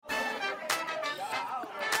about it.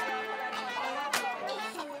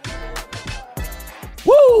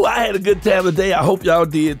 Woo! I had a good time today. I hope y'all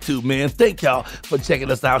did too, man. Thank y'all for checking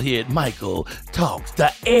us out here at Michael Talks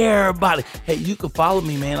to Everybody. Hey, you can follow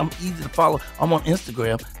me, man. I'm easy to follow. I'm on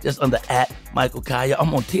Instagram, just under @Michael Collier.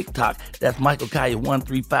 I'm on TikTok. That's Michael Collier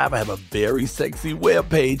 135. I have a very sexy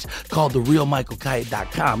webpage called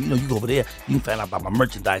TheRealMichaelCollier.com. You go over there, you can find out about my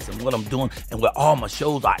merchandise and what I'm doing and where all my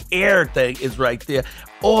shows are. Everything is right there.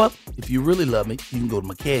 Or if you really love me, you can go to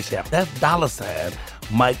my Cash App. That's $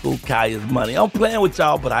 Michael Collier's money. I'm playing with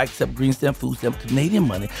y'all, but I accept green stamp, food stamp, Canadian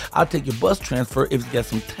money. I'll take your bus transfer if you got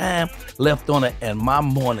some time left on it. And my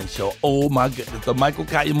morning show, oh my goodness, the Michael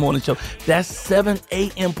Collier Morning Show. That's 7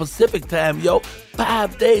 a.m. Pacific time, yo.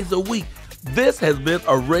 5 days a week. This has been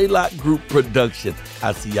a Raylock Group production.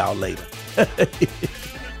 I'll see y'all later.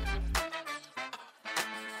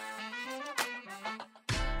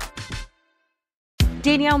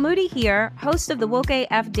 Danielle Moody here, host of the Woke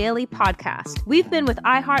AF Daily podcast. We've been with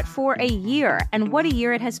iHeart for a year, and what a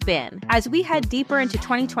year it has been. As we head deeper into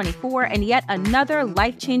 2024 and yet another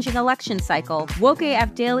life-changing election cycle, Woke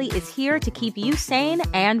AF Daily is here to keep you sane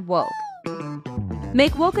and woke.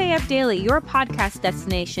 Make Woke AF Daily your podcast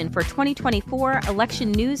destination for 2024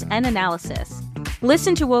 election news and analysis.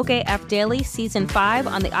 Listen to Woke AF Daily Season 5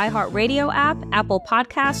 on the iHeartRadio app, Apple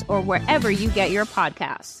Podcasts, or wherever you get your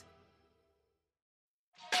podcasts.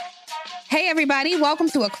 Hey, everybody. Welcome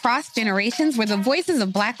to Across Generations, where the voices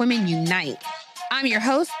of Black women unite. I'm your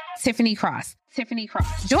host, Tiffany Cross.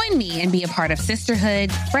 Join me and be a part of sisterhood,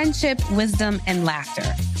 friendship, wisdom, and laughter.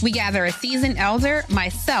 We gather a seasoned elder,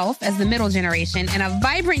 myself as the middle generation, and a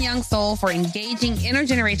vibrant young soul for engaging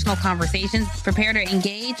intergenerational conversations. Prepare to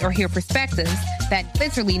engage or hear perspectives that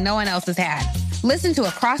literally no one else has had. Listen to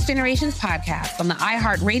Across Generations podcast on the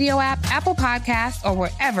iHeartRadio app, Apple Podcasts, or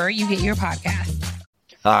wherever you get your podcasts.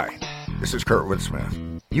 Hi, this is Kurtwood Smith.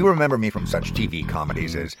 You remember me from such TV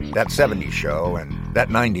comedies as That 70s Show and That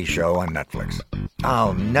 90s Show on Netflix.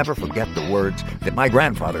 I'll never forget the words that my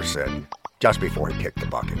grandfather said just before he kicked the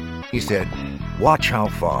bucket. He said, "Watch how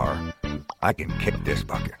far I can kick this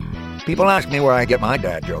bucket." People ask me where I get my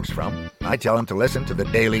dad jokes from. I tell them to listen to the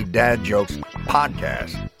Daily Dad Jokes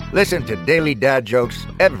podcast. Listen to Daily Dad Jokes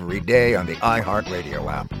every day on the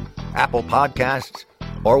iHeartRadio app, Apple Podcasts,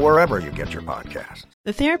 or wherever you get your podcasts.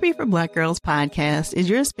 The Therapy for Black Girls podcast is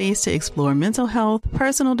your space to explore mental health,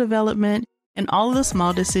 personal development, and all of the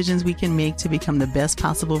small decisions we can make to become the best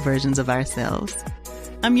possible versions of ourselves.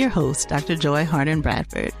 I'm your host, Dr. Joy Harden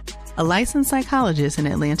Bradford, a licensed psychologist in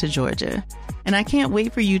Atlanta, Georgia, and I can't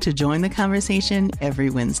wait for you to join the conversation every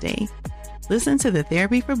Wednesday. Listen to the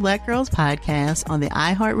Therapy for Black Girls podcast on the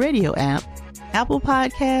iHeartRadio app, Apple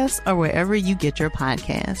Podcasts, or wherever you get your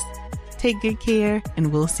podcasts. Take good care,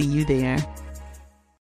 and we'll see you there.